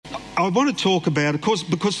I want to talk about, of course,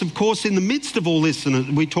 because of course in the midst of all this,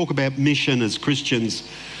 and we talk about mission as Christians,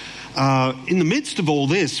 in the midst of all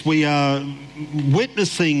this, we are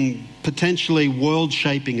witnessing potentially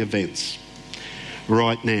world-shaping events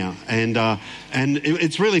right now. And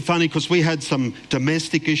it's really funny because we had some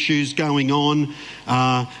domestic issues going on,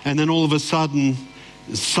 and then all of a sudden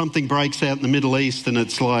something breaks out in the Middle East, and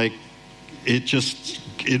it's like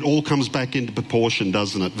it all comes back into proportion,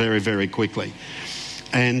 doesn't it? Very, very quickly.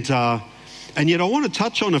 And yet I want to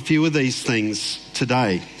touch on a few of these things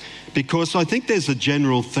today, because I think there's a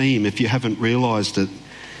general theme, if you haven't realised it,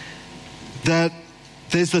 that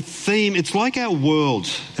there's a theme. It's like our world,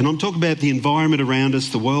 and I'm talking about the environment around us,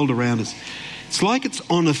 the world around us. It's like it's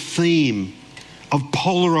on a theme of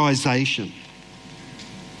polarisation.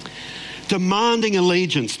 Demanding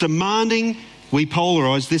allegiance, demanding we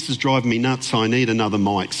polarise. This is driving me nuts. I need another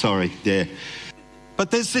mic, sorry. Yeah. But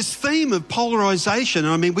there's this theme of polarisation.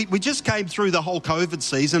 I mean, we just came through the whole COVID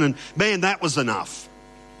season, and man, that was enough.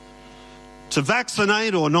 To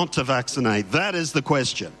vaccinate or not to vaccinate, that is the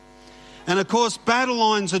question. And of course, battle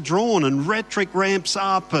lines are drawn and rhetoric ramps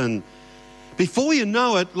up, and before you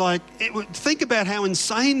know it, think about how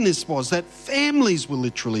insane this was, that families were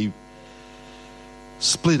literally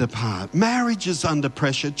split apart. Marriages under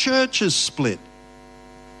pressure, churches split.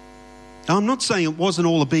 Now, I'm not saying it wasn't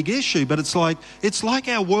all a big issue, but it's like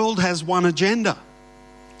our world has one agenda,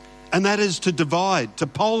 and that is to divide, to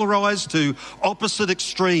polarise to opposite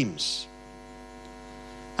extremes.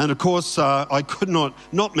 And of course, I could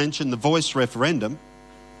not mention the voice referendum.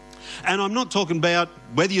 And I'm not talking about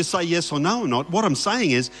whether you say yes or no or not. What I'm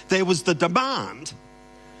saying is there was the demand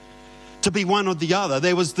to be one or the other.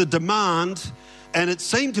 There was the demand, and it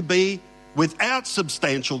seemed to be without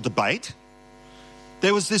substantial debate.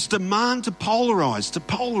 There was this demand to polarise, to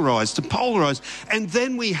polarise, to polarise. And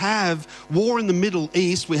then we have war in the Middle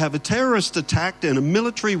East. We have a terrorist attack and a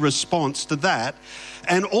military response to that.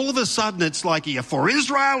 And all of a sudden it's like, are you for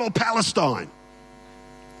Israel or Palestine?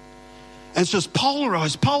 And it's just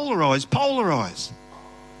polarise, polarise, polarise.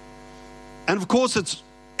 And of course it's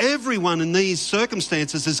everyone in these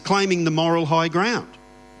circumstances is claiming the moral high ground.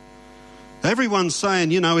 Everyone's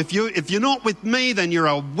saying, if you're not with me, then you're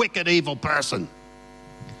a wicked, evil person.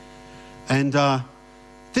 And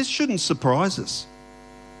this shouldn't surprise us.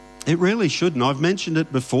 It really shouldn't. I've mentioned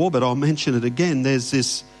it before, but I'll mention it again. There's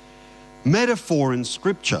this metaphor in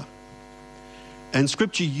Scripture. And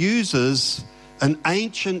Scripture uses an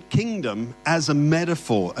ancient kingdom as a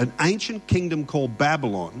metaphor. An ancient kingdom called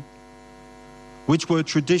Babylon, which were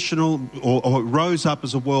traditional or rose up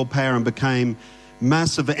as a world power and became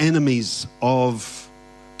massive enemies of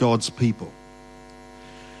God's people.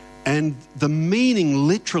 And the meaning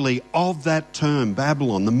literally of that term,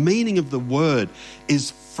 Babylon, the meaning of the word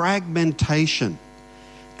is fragmentation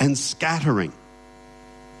and scattering,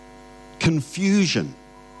 confusion.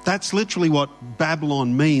 That's literally what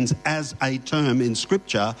Babylon means as a term in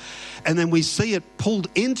Scripture. And then we see it pulled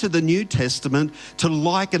into the New Testament to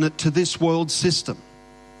liken it to this world system.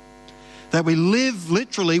 That we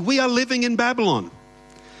are living in Babylon.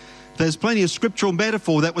 There's plenty of scriptural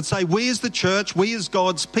metaphor that would say we as the church, we as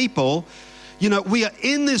God's people, we are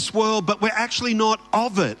in this world, but we're actually not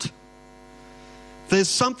of it. There's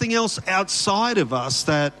something else outside of us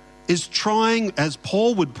that is trying, as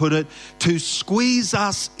Paul would put it, to squeeze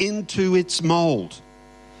us into its mold.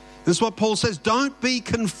 That's what Paul says. Don't be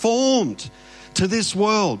conformed to this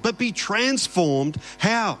world, but be transformed.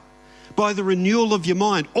 How? By the renewal of your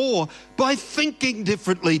mind, or by thinking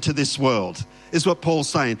differently to this world, is what Paul's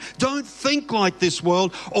saying. Don't think like this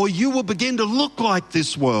world, or you will begin to look like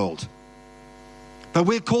this world. But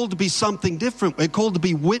we're called to be something different. We're called to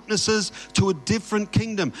be witnesses to a different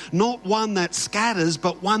kingdom. Not one that scatters,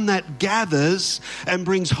 but one that gathers and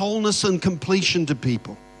brings wholeness and completion to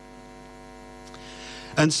people.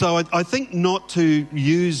 And so I think not to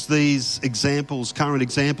use these examples, current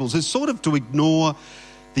examples, is sort of to ignore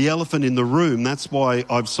the elephant in the room. That's why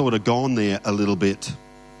I've sort of gone there a little bit.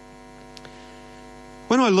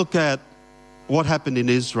 When I look at what happened in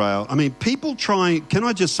Israel, I mean, people trying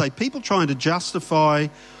to justify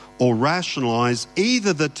or rationalise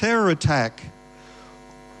either the terror attack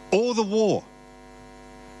or the war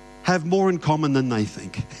have more in common than they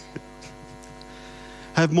think.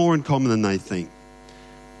 Have more in common than they think.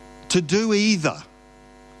 To do either,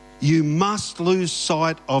 you must lose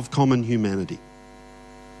sight of common humanity.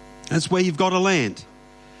 That's where you've got to land.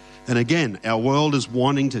 And again, our world is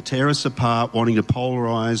wanting to tear us apart, wanting to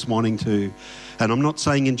polarise, and I'm not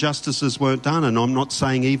saying injustices weren't done, and I'm not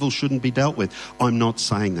saying evil shouldn't be dealt with. I'm not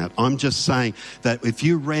saying that. I'm just saying that if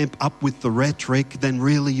you ramp up with the rhetoric, then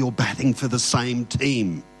really you're batting for the same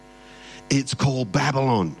team. It's called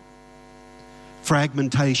Babylon.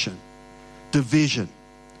 Fragmentation, division,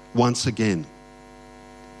 once again.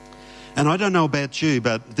 And I don't know about you,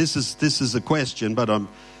 but this is a question, but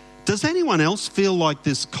does anyone else feel like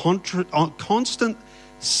this constant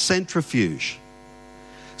centrifuge?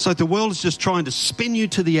 It's like the world is just trying to spin you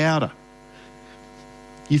to the outer.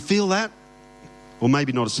 You feel that? Or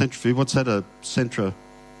maybe not a centrifuge. What's that? A centrifuge?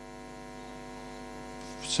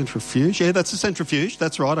 Yeah, that's a centrifuge.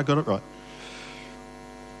 That's right. I got it right.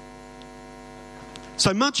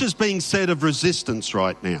 So much is being said of resistance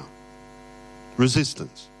right now.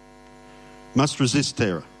 Resistance. Must resist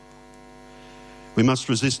terror. We must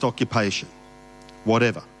resist occupation.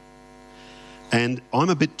 Whatever. And I'm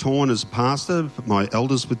a bit torn as a pastor. My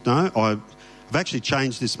elders would know. I've actually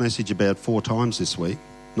changed this message about 4 times this week.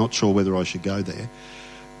 Not sure whether I should go there.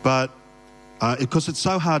 But because it's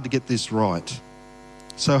so hard to get this right.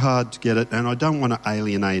 So hard to get it. And I don't want to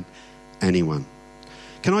alienate anyone.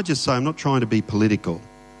 Can I just say, I'm not trying to be political,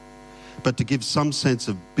 but to give some sense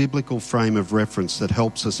of biblical frame of reference that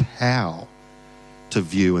helps us how to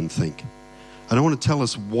view and think. I don't want to tell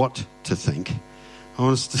us what to think.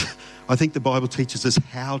 I think the Bible teaches us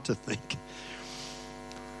how to think.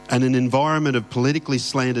 And an environment of politically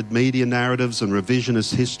slanted media narratives and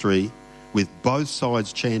revisionist history with both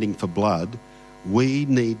sides chanting for blood, we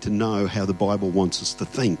need to know how the Bible wants us to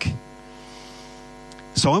think.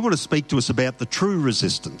 So I want to speak to us about the true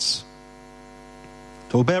resistance.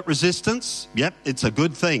 Talk about resistance? Yep, it's a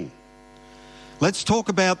good thing. Let's talk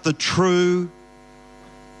about the true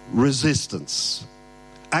resistance.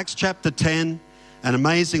 Acts chapter 10, and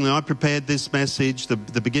amazingly, I prepared this message, the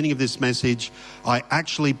beginning of this message, I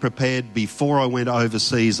actually prepared before I went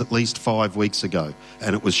overseas at least 5 weeks ago,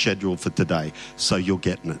 and it was scheduled for today, so you're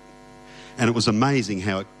getting it. And it was amazing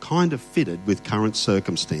how it kind of fitted with current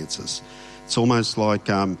circumstances. It's almost like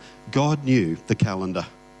God knew the calendar.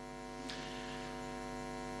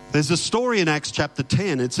 There's a story in Acts chapter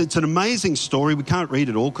 10. It's an amazing story. We can't read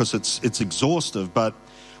it all because it's exhaustive, but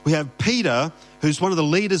we have Peter, who's one of the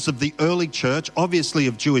leaders of the early church, obviously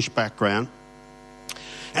of Jewish background,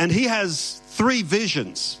 and he has 3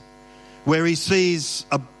 visions where he sees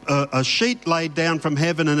a sheet laid down from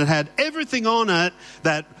heaven, and it had everything on it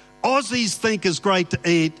that Aussies think is great to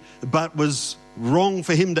eat, but was wrong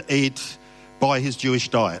for him to eat by his Jewish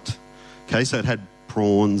diet. Okay, so it had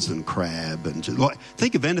prawns and crab and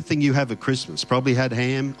think of anything you have at Christmas. Probably had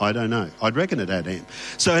ham. I don't know. I'd reckon it had ham.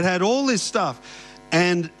 So it had all this stuff,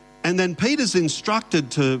 and then Peter's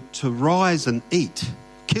instructed to rise and eat,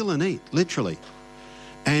 kill and eat, literally,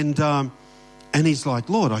 and he's like,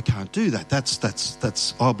 Lord, I can't do that.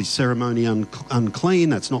 That's I'll be ceremony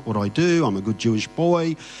unclean. That's not what I do. I'm a good Jewish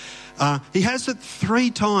boy. He has it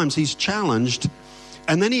 3 times. He's challenged.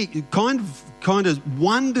 And then he kind of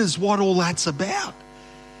wonders what all that's about.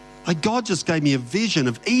 Like, God just gave me a vision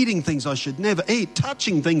of eating things I should never eat,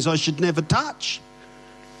 touching things I should never touch.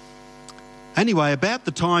 Anyway, about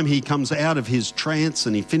the time he comes out of his trance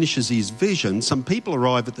and he finishes his vision, some people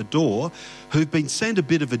arrive at the door who've been sent a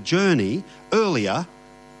bit of a journey earlier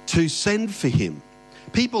to send for him.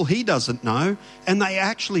 People he doesn't know, and they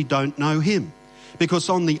actually don't know him. Because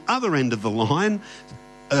on the other end of the line,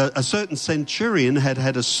 a certain centurion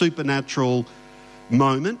had a supernatural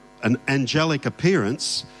moment, an angelic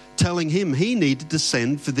appearance, telling him he needed to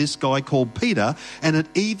send for this guy called Peter, and it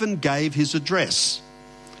even gave his address.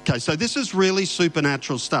 Okay, so this is really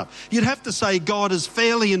supernatural stuff. You'd have to say God is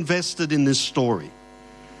fairly invested in this story.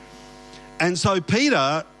 And so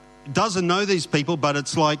Peter doesn't know these people, but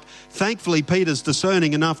it's like, thankfully Peter's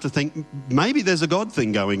discerning enough to think, maybe there's a God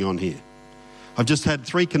thing going on here. I've just had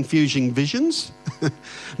 3 confusing visions,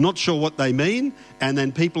 not sure what they mean, and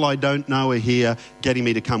then people I don't know are here getting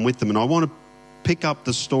me to come with them. And I want to pick up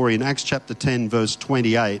the story in Acts chapter 10, verse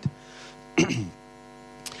 28,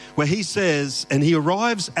 where he says, and he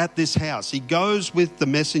arrives at this house. He goes with the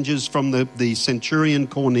messengers from the centurion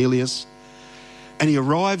Cornelius, and he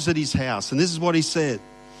arrives at his house. And this is what he said.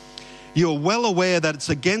 You are well aware that it's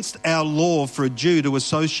against our law for a Jew to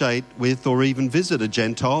associate with or even visit a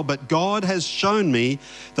Gentile, but God has shown me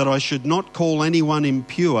that I should not call anyone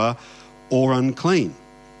impure or unclean.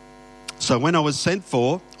 So when I was sent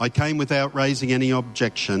for, I came without raising any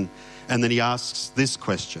objection. And then he asks this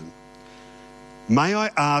question. May I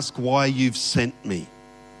ask why you've sent me?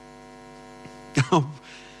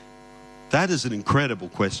 That is an incredible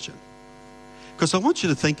question. Because I want you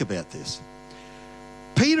to think about this.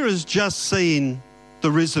 Peter has just seen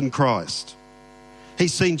the risen Christ.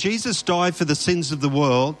 He's seen Jesus die for the sins of the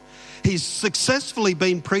world. He's successfully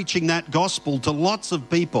been preaching that gospel to lots of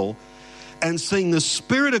people and seeing the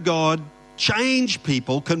Spirit of God change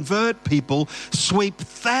people, convert people, sweep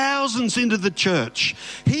thousands into the church.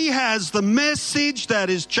 He has the message that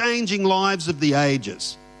is changing lives of the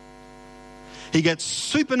ages. He gets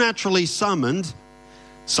supernaturally summoned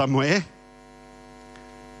somewhere,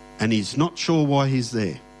 and he's not sure why he's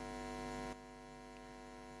there.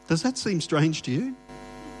 Does that seem strange to you?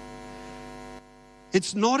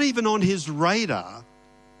 It's not even on his radar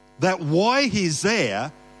that why he's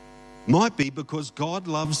there might be because God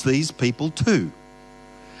loves these people too.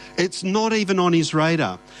 It's not even on his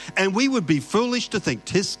radar. And we would be foolish to think,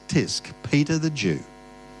 tisk, tisk, Peter the Jew.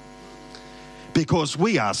 Because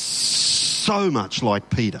we are so much like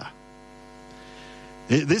Peter.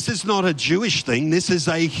 This is not a Jewish thing. This is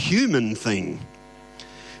a human thing.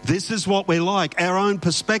 This is what we're like. Our own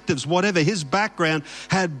perspectives, whatever. His background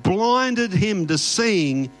had blinded him to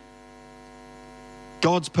seeing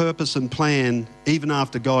God's purpose and plan, even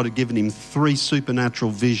after God had given him 3 supernatural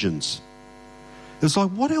visions. It's like,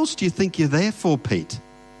 what else do you think you're there for, Pete?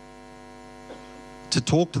 To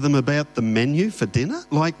talk to them about the menu for dinner?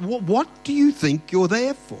 Like, what do you think you're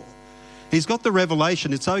there for? He's got the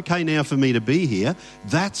revelation. It's okay now for me to be here.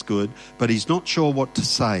 That's good, but he's not sure what to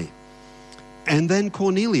say. And then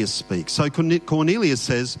Cornelius speaks. So Cornelius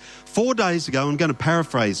says, 4 days ago, I'm going to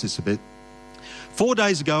paraphrase this a bit. 4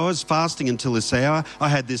 days ago, I was fasting until this hour. I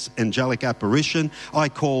had this angelic apparition.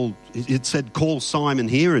 It said, call Simon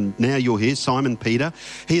here, and now you're here, Simon Peter.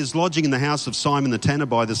 He is lodging in the house of Simon the tanner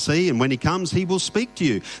by the sea, and when he comes, he will speak to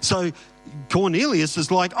you. So Cornelius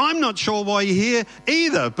is like, I'm not sure why you're here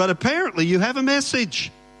either, but apparently you have a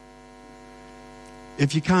message.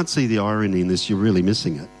 If you can't see the irony in this, you're really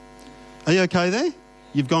missing it. Are you okay there?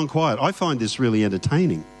 You've gone quiet. I find this really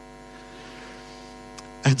entertaining.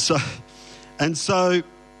 And so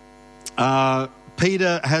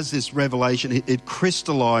Peter has this revelation. It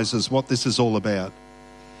crystallizes what this is all about.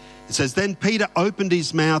 It says, then Peter opened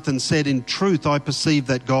his mouth and said, in truth, I perceive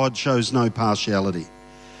that God shows no partiality.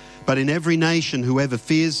 But in every nation, whoever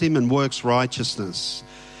fears him and works righteousness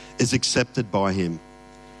is accepted by him.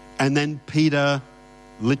 And then Peter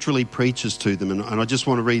literally preaches to them. And I just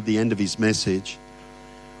want to read the end of his message.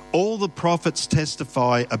 All the prophets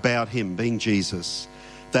testify about him, being Jesus,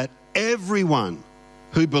 that everyone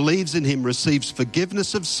who believes in him receives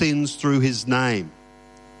forgiveness of sins through his name.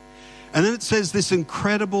 And then it says this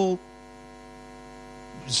incredible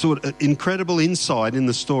insight in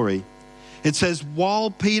the story. It says,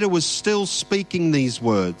 while Peter was still speaking these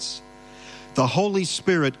words, the Holy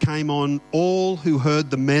Spirit came on all who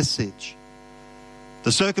heard the message.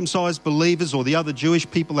 The circumcised believers, or the other Jewish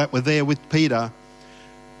people that were there with Peter,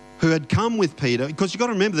 who had come with Peter, because you've got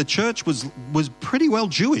to remember the church was pretty well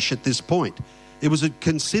Jewish at this point. It was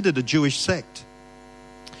considered a Jewish sect.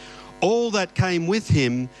 All that came with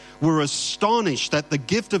him were astonished that the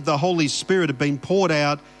gift of the Holy Spirit had been poured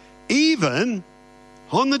out even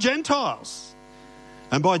on the Gentiles.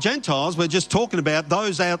 And by Gentiles, we're just talking about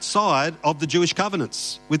those outside of the Jewish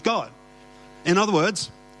covenants with God. In other words,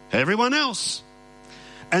 everyone else.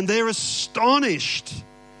 And they're astonished,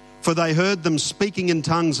 for they heard them speaking in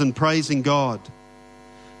tongues and praising God.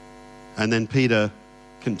 And then Peter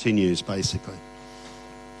continues, basically.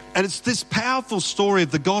 And it's this powerful story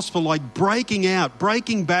of the gospel, like breaking out,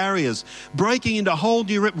 breaking barriers, breaking into whole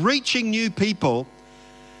new, reaching new people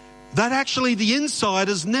that actually the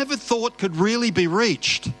insiders never thought could really be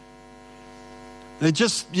reached. They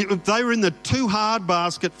were in the too hard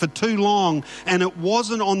basket for too long, and it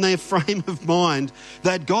wasn't on their frame of mind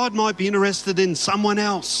that God might be interested in someone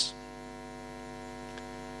else.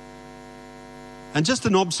 And just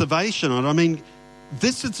an observation on it. I mean,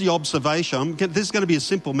 this is the observation. This is going to be a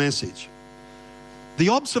simple message. The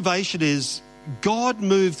observation is God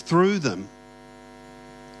moved through them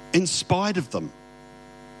in spite of them.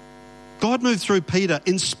 God moved through Peter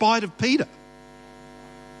in spite of Peter.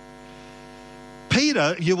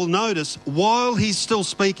 Peter, you will notice, while he's still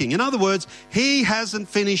speaking, in other words, he hasn't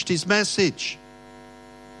finished his message.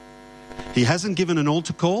 He hasn't given an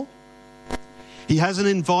altar call. He hasn't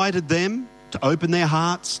invited them to open their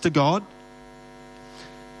hearts to God,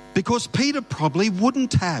 because Peter probably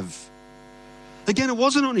wouldn't have. Again, it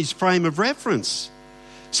wasn't on his frame of reference.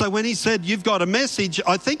 So when he said, you've got a message,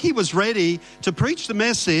 I think he was ready to preach the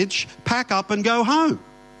message, pack up and go home.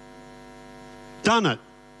 Done it.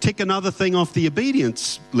 Tick another thing off the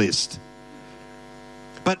obedience list.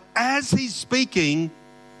 But as he's speaking,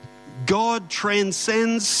 God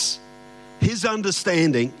transcends his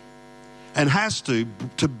understanding and has to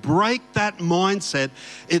break that mindset.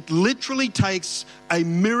 It literally takes a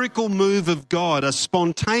miracle move of God, a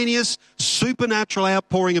spontaneous, supernatural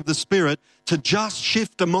outpouring of the Spirit to just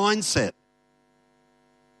shift a mindset.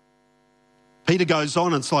 Peter goes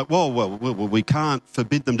on and it's like, well, we can't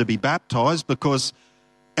forbid them to be baptised because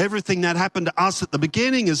everything that happened to us at the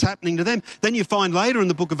beginning is happening to them. Then you find later in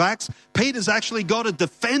the book of Acts, Peter's actually got to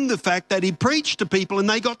defend the fact that he preached to people and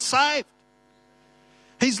they got saved.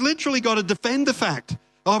 He's literally got to defend the fact,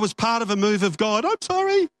 I was part of a move of God. I'm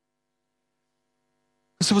sorry.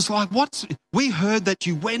 So it was like, we heard that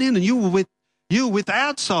you went in and you were with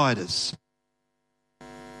outsiders.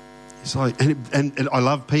 He's like, and I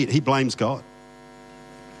love Pete. He blames God.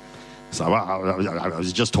 So I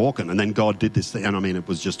was just talking and then God did this thing. And I mean, it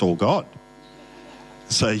was just all God.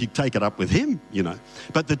 So you take it up with him, you know.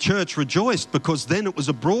 But the church rejoiced because then it was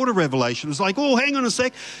a broader revelation. It was like, oh, hang on a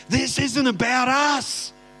sec. This isn't about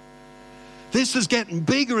us. This is getting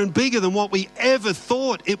bigger and bigger than what we ever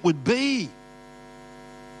thought it would be.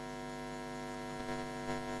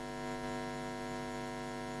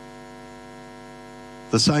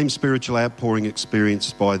 The same spiritual outpouring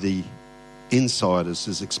experienced by the insiders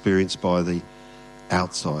is experienced by the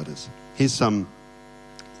outsiders. Here's some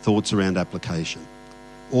thoughts around application,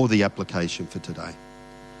 or the application for today.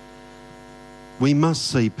 We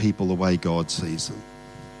must see people the way God sees them.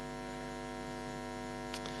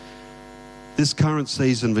 This current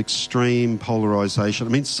season of extreme polarisation, I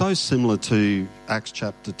mean, so similar to Acts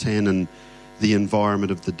chapter 10 and the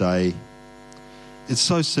environment of the day. It's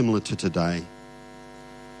so similar to today.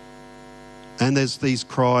 And there's these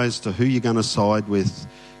cries to who you're going to side with.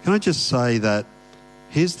 Can I just say that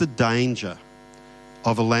here's the danger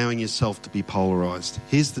of allowing yourself to be polarised.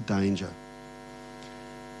 Here's the danger.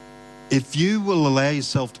 If you will allow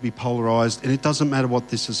yourself to be polarised, and it doesn't matter what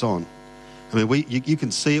this is on. I mean, you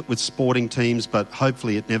can see it with sporting teams, but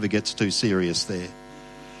hopefully it never gets too serious there.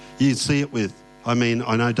 You see it with, I mean,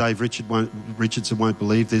 I know Dave Richardson won't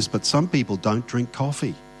believe this, but some people don't drink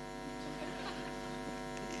coffee.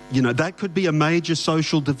 You know, that could be a major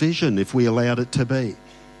social division if we allowed it to be.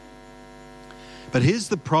 But here's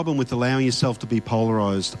the problem with allowing yourself to be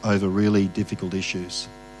polarised over really difficult issues.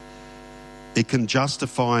 It can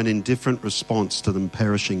justify an indifferent response to them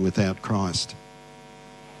perishing without Christ.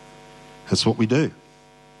 That's what we do.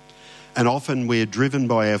 And often we're driven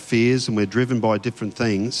by our fears and we're driven by different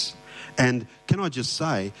things. And can I just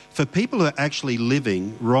say, for people who are actually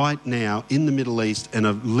living right now in the Middle East and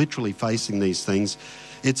are literally facing these things,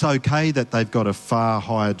 it's okay that they've got a far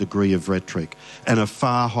higher degree of rhetoric and a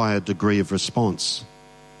far higher degree of response.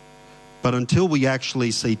 But until we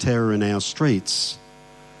actually see terror in our streets,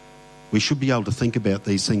 we should be able to think about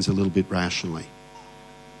these things a little bit rationally.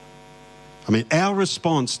 I mean, our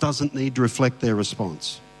response doesn't need to reflect their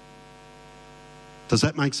response. Does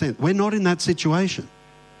that make sense? We're not in that situation.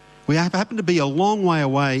 We happen to be a long way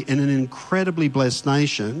away in an incredibly blessed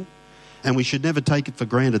nation, and we should never take it for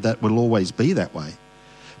granted that will always be that way.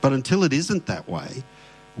 But until it isn't that way,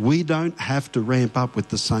 we don't have to ramp up with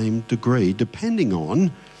the same degree, depending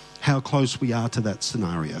on how close we are to that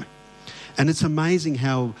scenario. And it's amazing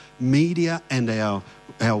how media and the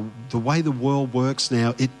way the world works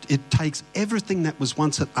now, it takes everything that was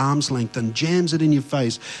once at arm's length and jams it in your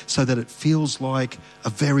face so that it feels like a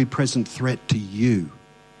very present threat to you.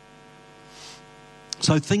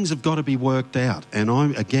 So things have got to be worked out.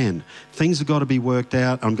 And things have got to be worked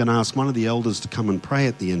out. I'm going to ask one of the elders to come and pray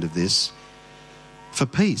at the end of this for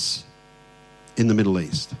peace in the Middle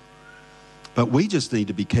East. But we just need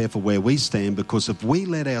to be careful where we stand, because if we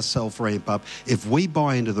let ourselves ramp up, if we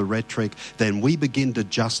buy into the rhetoric, then we begin to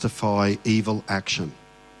justify evil action.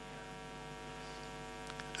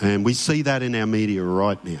 And we see that in our media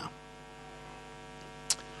right now.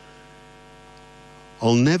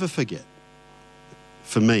 I'll never forget.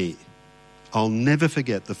 For me, I'll never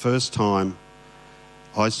forget the first time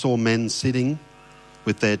I saw men sitting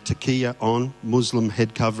with their taqiyya on, Muslim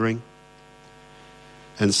head covering,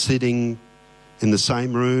 and sitting in the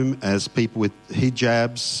same room as people with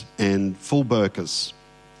hijabs and full burqas,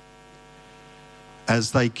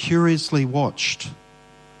 as they curiously watched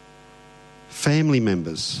family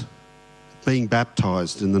members being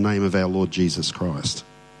baptised in the name of our Lord Jesus Christ.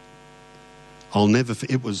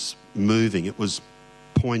 It was moving, it was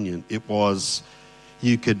poignant, it was,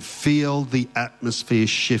 you could feel the atmosphere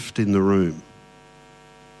shift in the room.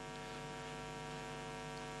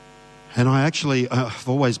 And I've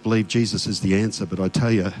always believed Jesus is the answer, but I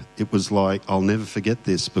tell you, it was like, I'll never forget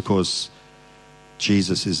this, because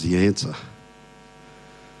Jesus is the answer.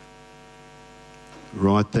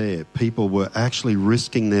 Right there, people were actually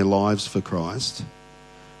risking their lives for Christ,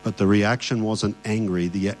 but the reaction wasn't angry,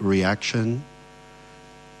 the reaction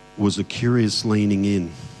was a curious leaning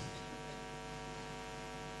in.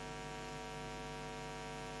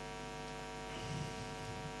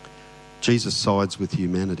 Jesus sides with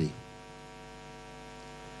humanity.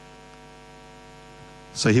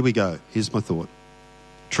 So here we go. Here's my thought.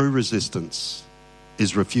 True resistance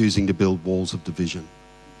is refusing to build walls of division.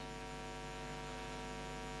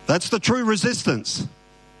 That's the true resistance.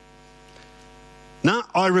 No,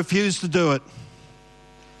 I refuse to do it.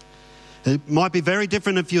 It might be very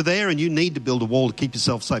different if you're there and you need to build a wall to keep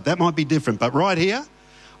yourself safe. That might be different. But right here,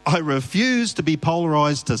 I refuse to be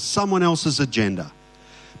polarized to someone else's agenda,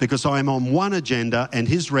 because I am on one agenda and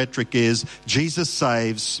his rhetoric is Jesus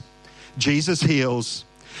saves, Jesus heals,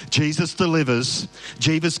 Jesus delivers,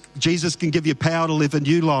 Jesus can give you power to live a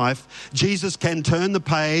new life, Jesus can turn the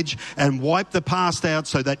page and wipe the past out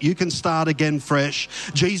so that you can start again fresh.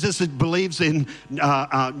 Jesus believes in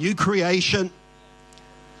new creation.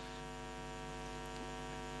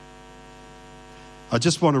 I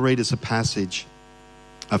just want to read us a passage,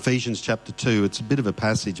 Ephesians chapter 2. It's a bit of a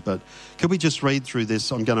passage, but can we just read through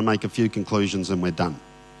this? I'm going to make a few conclusions and we're done.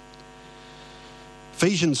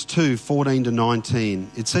 Ephesians 2, 14 to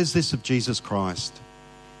 19. It says this of Jesus Christ.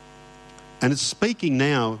 And it's speaking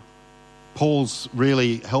now, Paul's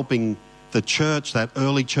really helping the church, that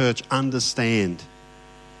early church, understand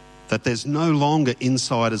that there's no longer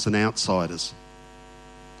insiders and outsiders.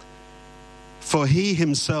 For he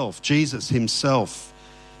himself, Jesus himself,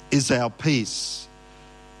 is our peace,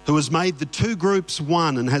 who has made the two groups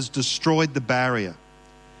one and has destroyed the barrier,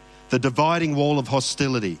 the dividing wall of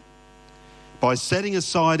hostility, by setting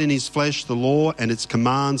aside in his flesh the law and its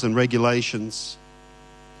commands and regulations.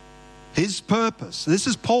 His purpose, this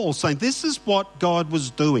is Paul saying, this is what God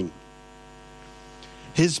was doing.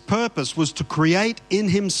 His purpose was to create in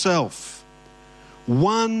himself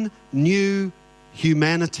one new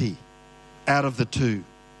humanity out of the two,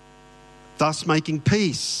 thus making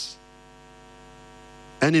peace,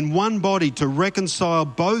 and in one body to reconcile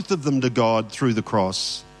both of them to God through the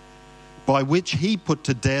cross, by which he put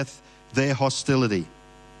to death their hostility.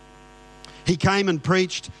 He came and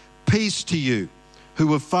preached peace to you who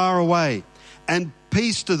were far away, and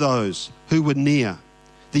peace to those who were near,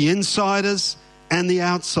 the insiders and the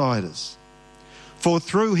outsiders. For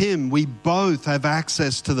through him we both have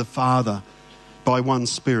access to the Father by one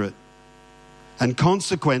Spirit. And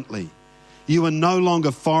consequently, you are no longer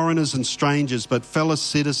foreigners and strangers, but fellow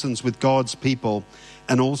citizens with God's people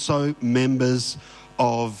and also members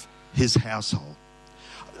of his household.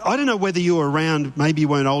 I don't know whether you were around, maybe you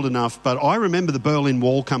weren't old enough, but I remember the Berlin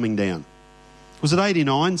Wall coming down. Was it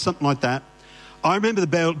 89, something like that? I remember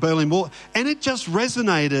the Berlin Wall, and it just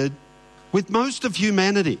resonated with most of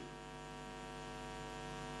humanity.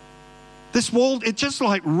 This wall, it just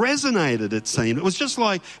like resonated, it seemed. It was just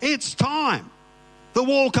like, it's time. The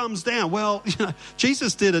wall comes down. Well,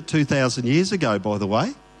 Jesus did it 2,000 years ago, by the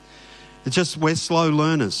way. It's just we're slow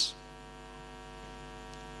learners.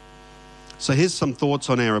 So here's some thoughts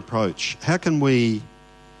on our approach. How can we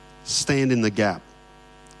stand in the gap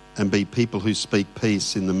and be people who speak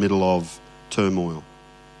peace in the middle of turmoil?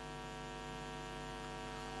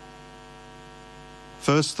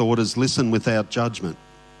 First thought is listen without judgment.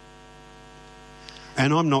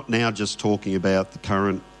 And I'm not now just talking about the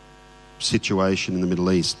current situation in the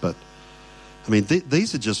Middle East, but I mean,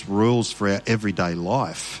 these are just rules for our everyday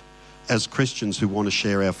life as Christians who want to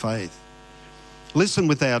share our faith. Listen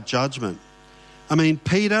without judgment. I mean,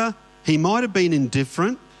 Peter, he might have been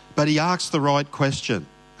indifferent, but he asked the right question.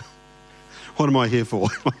 What am I here for?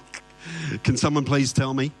 Can someone please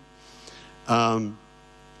tell me? And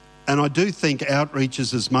I do think outreach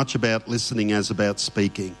is as much about listening as about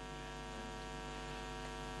speaking.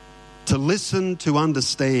 To listen to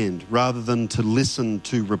understand rather than to listen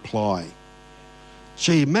to reply.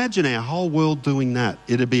 Gee, imagine our whole world doing that.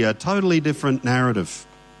 It'd be a totally different narrative.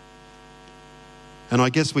 And I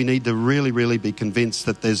guess we need to really, really be convinced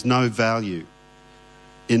that there's no value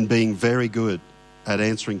in being very good at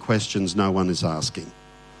answering questions no one is asking.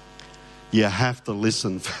 You have to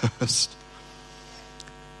listen first.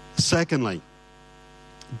 Secondly,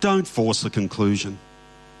 don't force a conclusion.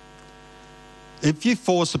 If you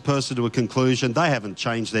force a person to a conclusion, they haven't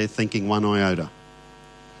changed their thinking one iota.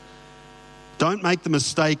 Don't make the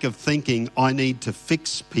mistake of thinking, I need to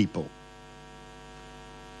fix people.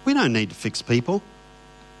 We don't need to fix people.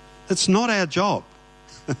 It's not our job.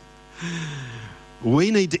 We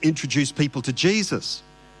need to introduce people to Jesus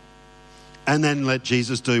and then let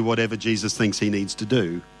Jesus do whatever Jesus thinks he needs to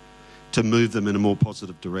do to move them in a more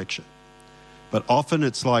positive direction. But often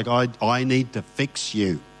it's like, I need to fix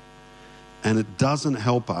you. And it doesn't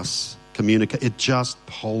help us communicate. It just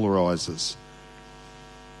polarizes.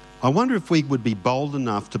 I wonder if we would be bold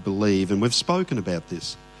enough to believe, and we've spoken about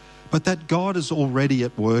this, but that God is already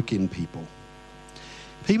at work in people.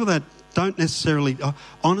 People that don't necessarily...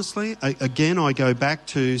 honestly, again, I go back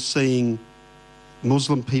to seeing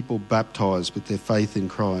Muslim people baptised with their faith in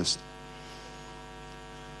Christ.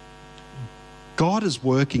 God is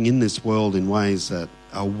working in this world in ways that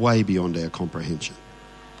are way beyond our comprehension.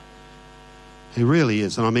 He really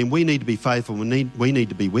is. And I mean, we need to be faithful. We need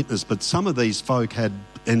to be witness. But some of these folk had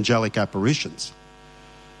angelic apparitions.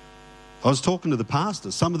 I was talking to the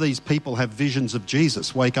pastor. Some of these people have visions of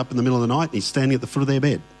Jesus, wake up in the middle of the night and he's standing at the foot of their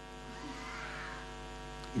bed.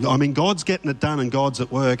 I mean, God's getting it done and God's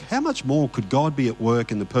at work. How much more could God be at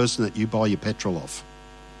work in the person that you buy your petrol off?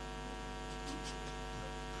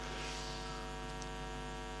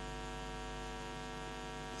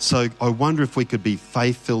 So I wonder if we could be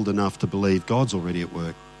faith-filled enough to believe God's already at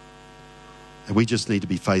work. And we just need to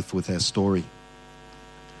be faithful with our story.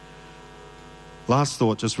 Last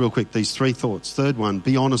thought, just real quick, these 3 thoughts. Third one,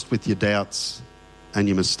 be honest with your doubts and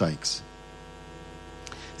your mistakes.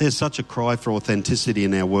 There's such a cry for authenticity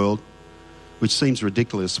in our world, which seems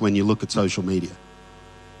ridiculous when you look at social media.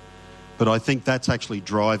 But I think that's actually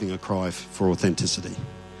driving a cry for authenticity.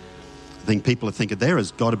 I think people are thinking there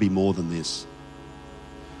has got to be more than this.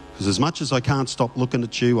 Because as much as I can't stop looking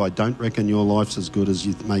at you, I don't reckon your life's as good as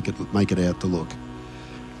you make it out to look.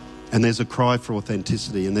 And there's a cry for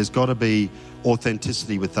authenticity, and there's got to be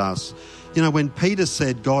authenticity with us. You know, when Peter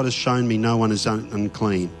said, God has shown me no one is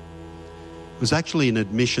unclean, it was actually an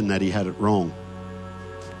admission that he had it wrong.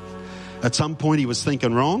 At some point he was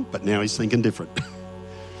thinking wrong, but now he's thinking different.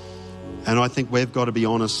 And I think we've got to be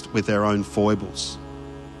honest with our own foibles.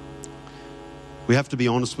 We have to be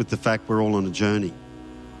honest with the fact we're all on a journey.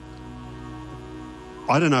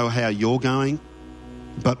 I don't know how you're going,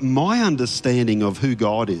 but my understanding of who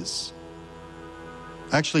God is,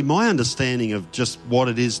 actually my understanding of just what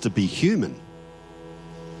it is to be human,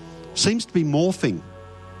 seems to be morphing.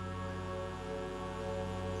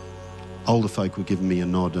 Older folk were giving me a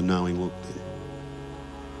nod, a knowing look there.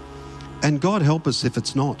 And God help us if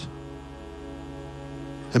it's not.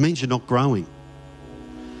 It means you're not growing.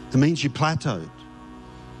 It means you plateaued.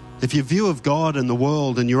 If your view of God and the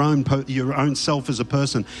world and your own self as a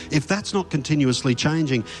person, if that's not continuously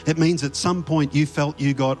changing, it means at some point you felt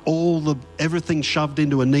you got everything shoved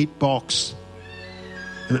into a neat box.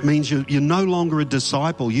 And it means you're no longer a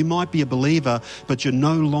disciple. You might be a believer, but you're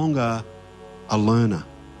no longer a learner.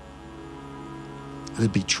 And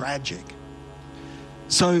it'd be tragic.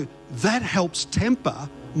 So that helps temper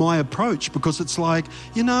my approach, because it's like,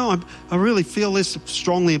 you know, I really feel this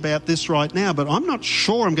strongly about this right now, but I'm not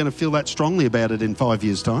sure I'm going to feel that strongly about it in 5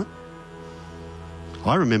 years' time.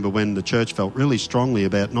 I remember when the church felt really strongly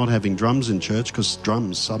about not having drums in church because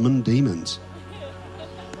drums summon demons.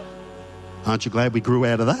 Aren't you glad we grew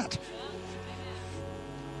out of that?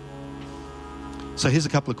 So here's a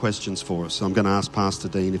couple of questions for us. I'm going to ask Pastor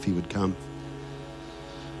Dean if he would come.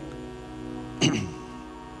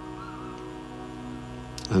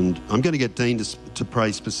 And I'm going to get Dean to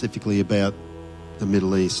pray specifically about the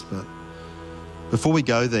Middle East. But before we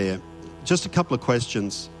go there, just a couple of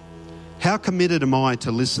questions. How committed am I to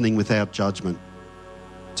listening without judgment?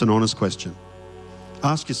 It's an honest question.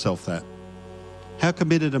 Ask yourself that. How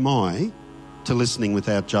committed am I to listening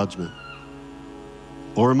without judgment?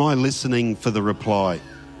 Or am I listening for the reply?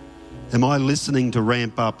 Am I listening to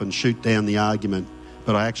ramp up and shoot down the argument,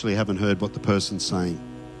 but I actually haven't heard what the person's saying?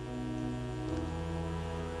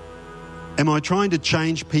 Am I trying to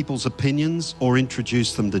change people's opinions or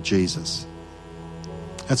introduce them to Jesus?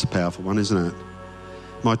 That's a powerful one, isn't it?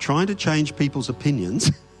 Am I trying to change people's opinions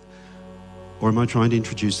or am I trying to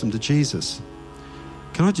introduce them to Jesus?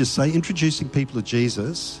 Can I just say, introducing people to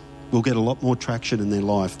Jesus will get a lot more traction in their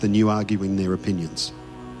life than you arguing their opinions.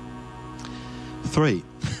 3,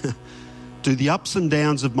 do the ups and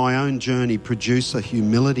downs of my own journey produce a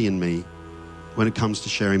humility in me when it comes to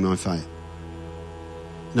sharing my faith?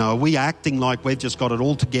 No, are we acting like we've just got it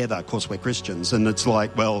all together? Of course, we're Christians. And it's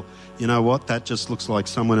like, well, you know what? That just looks like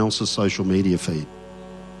someone else's social media feed.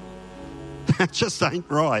 That just ain't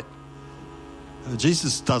right.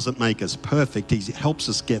 Jesus doesn't make us perfect. He helps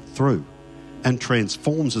us get through and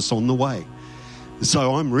transforms us on the way.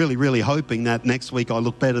 So I'm really, really hoping that next week I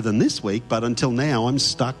look better than this week. But until now, I'm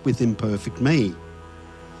stuck with imperfect me.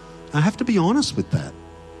 I have to be honest with that.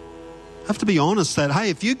 I have to be honest that,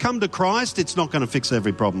 hey, if you come to Christ, it's not going to fix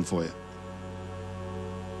every problem for you.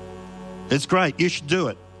 It's great. You should do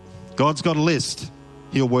it. God's got a list.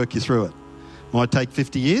 He'll work you through it. Might take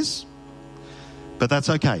 50 years, but that's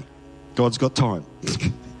okay. God's got time.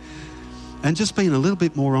 And just being a little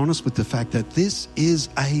bit more honest with the fact that this is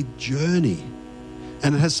a journey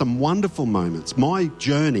and it has some wonderful moments. My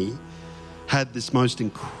journey had this most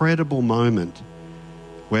incredible moment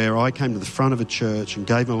where I came to the front of a church and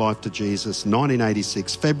gave my life to Jesus,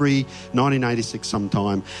 1986, February 1986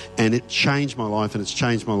 sometime, and it changed my life, and it's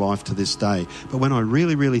changed my life to this day. But when I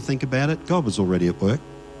really, really think about it, God was already at work.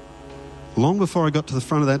 Long before I got to the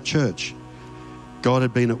front of that church, God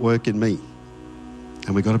had been at work in me.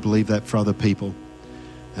 And we've got to believe that for other people.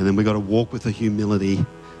 And then we've got to walk with the humility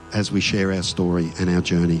as we share our story and our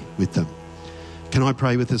journey with them. Can I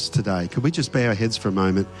pray with us today? Could we just bow our heads for a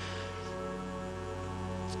moment?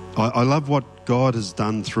 I love what God has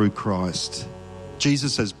done through Christ.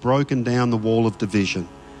 Jesus has broken down the wall of division.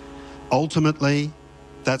 Ultimately,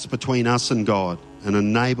 that's between us and God, and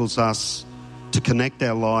enables us to connect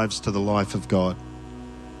our lives to the life of God.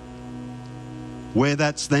 Where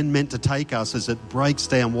that's then meant to take us is it breaks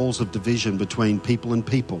down walls of division between people and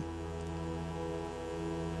people.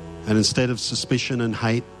 And instead of suspicion and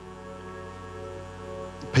hate,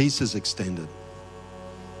 peace is extended.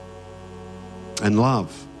 And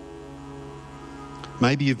love.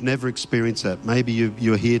 Maybe you've never experienced that. Maybe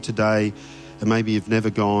you're here today and maybe you've never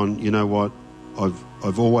gone, you know what,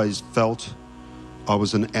 I've always felt I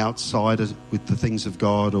was an outsider with the things of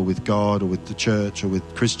God or with the church or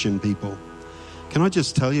with Christian people. Can I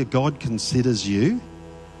just tell you, God considers you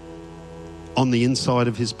on the inside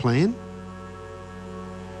of his plan.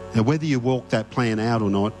 Now, whether you walk that plan out or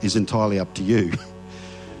not is entirely up to you.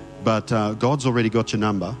 But God's already got your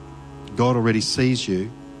number. God already sees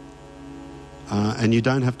you. And you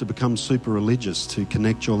don't have to become super religious to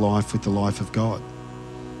connect your life with the life of God.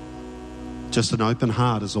 Just an open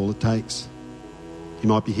heart is all it takes. You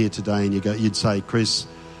might be here today and you'd say, Chris,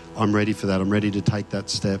 I'm ready for that. I'm ready to take that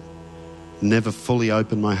step. Never fully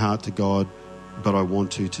opened my heart to God, but I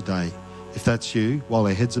want to today. If that's you, while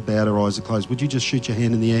our heads are bowed, our eyes are closed, would you just shoot your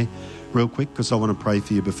hand in the air real quick? Because I want to pray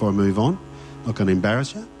for you before I move on. I'm not going to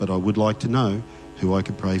embarrass you, but I would like to know who I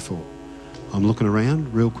could pray for. I'm looking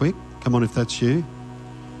around real quick. Come on, if that's you,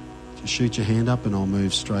 just shoot your hand up and I'll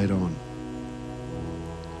move straight on.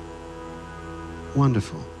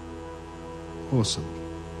 Wonderful. Awesome.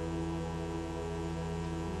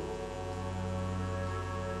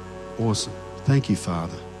 Awesome. Thank you,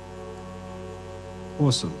 Father.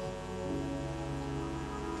 Awesome.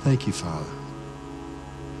 Thank you, Father.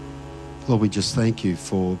 Lord, we just thank you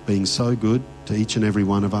for being so good to each and every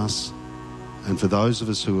one of us. And for those of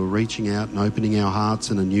us who are reaching out and opening our hearts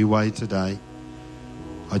in a new way today,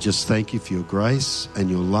 I just thank you for your grace and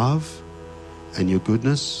your love and your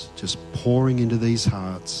goodness just pouring into these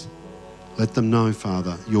hearts. Let them know,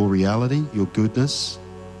 Father, your reality, your goodness,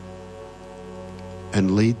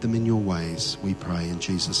 and lead them in your ways, we pray in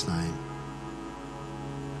Jesus' name.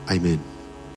 Amen.